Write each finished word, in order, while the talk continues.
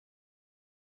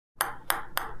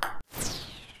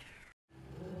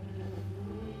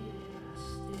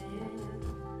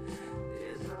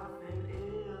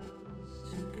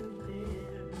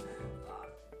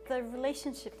the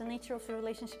relationship, the nature of the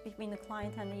relationship between the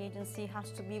client and the agency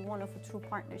has to be one of a true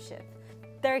partnership.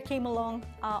 There came along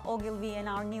Ogilvy and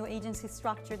our new agency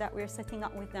structure that we're setting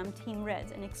up with them, Team Red,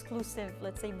 an exclusive,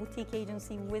 let's say, boutique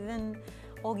agency within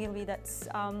Ogilvy that's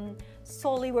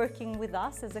solely working with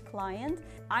us as a client.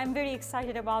 I'm very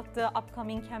excited about the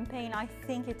upcoming campaign. I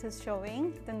think it is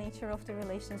showing the nature of the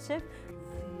relationship.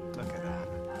 Look at that.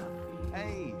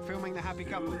 Hey, filming the happy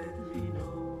couple.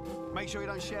 Make sure you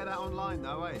don't share that online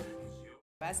though, eh?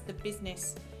 As the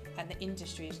business and the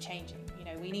industry is changing, you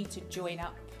know, we need to join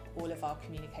up all of our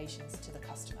communications to the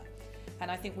customer. And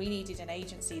I think we needed an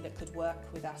agency that could work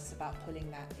with us about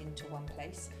pulling that into one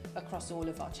place across all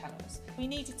of our channels. We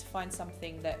needed to find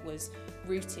something that was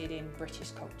rooted in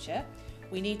British culture.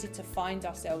 We needed to find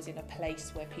ourselves in a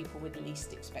place where people would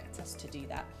least expect us to do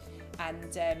that.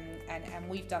 And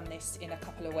we've done this in a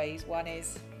couple of ways. One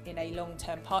is in a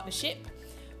long-term partnership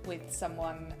with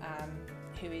someone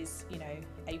who is, you know,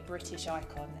 a British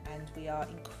icon, and we are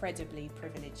incredibly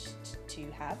privileged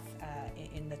to have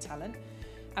in the talent,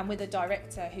 and with a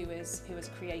director who has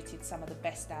created some of the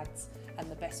best ads and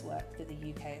the best work that the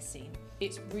UK has seen.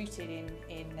 It's rooted in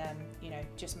you know,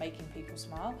 just making people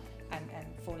smile and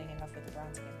falling in love with the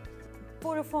brand again.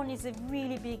 Vodafone is a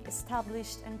really big,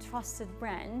 established and trusted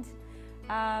brand.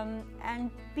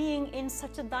 And being in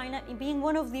such a being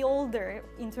one of the older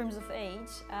in terms of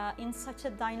age, in such a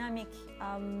dynamic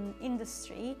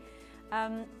industry,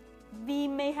 we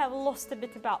may have lost a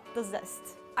bit about the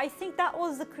zest. I think that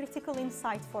was the critical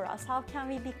insight for us. How can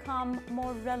we become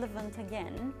more relevant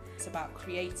again? It's about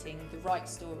creating the right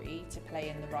story to play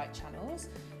in the right channels,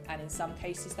 and in some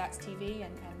cases that's TV,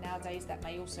 and nowadays that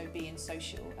may also be in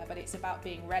social, but it's about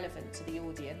being relevant to the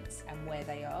audience and where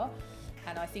they are.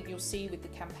 And I think you'll see with the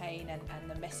campaign and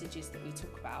the messages that we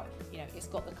talk about, you know, it's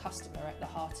got the customer at the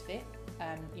heart of it.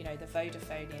 You know, the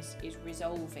Vodafone is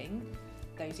resolving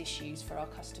those issues for our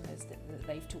customers that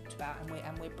they've talked about,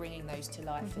 and we're bringing those to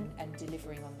life and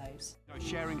delivering on those. You know,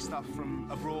 sharing stuff from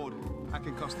abroad, that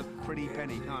can cost a pretty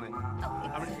penny, can't it?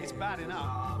 I mean, it's bad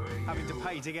enough having to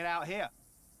pay to get out here.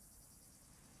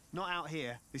 Not out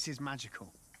here, this is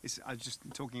magical. I was just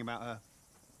talking about her.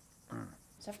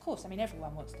 So of course, I mean,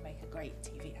 everyone wants to make a great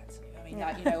TV ad. I mean,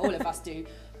 like, you know, all of us do.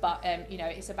 But you know,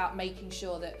 it's about making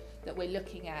sure that we're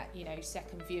looking at, you know,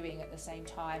 second viewing at the same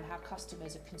time, how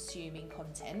customers are consuming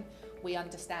content. We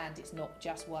understand it's not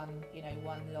just one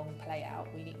long play out.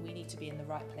 We need to be in the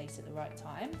right place at the right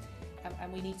time,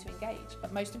 and we need to engage.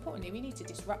 But most importantly, we need to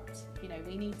disrupt. You know,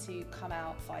 we need to come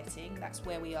out fighting. That's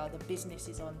where we are. The business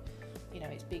is on, you know,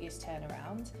 its biggest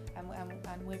turnaround,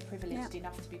 and we're privileged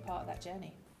enough to be part of that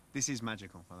journey. This is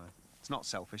magical, by the way. It's not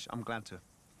selfish. I'm glad to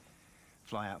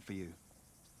fly out for you.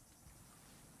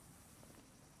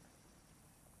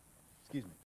 Excuse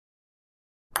me.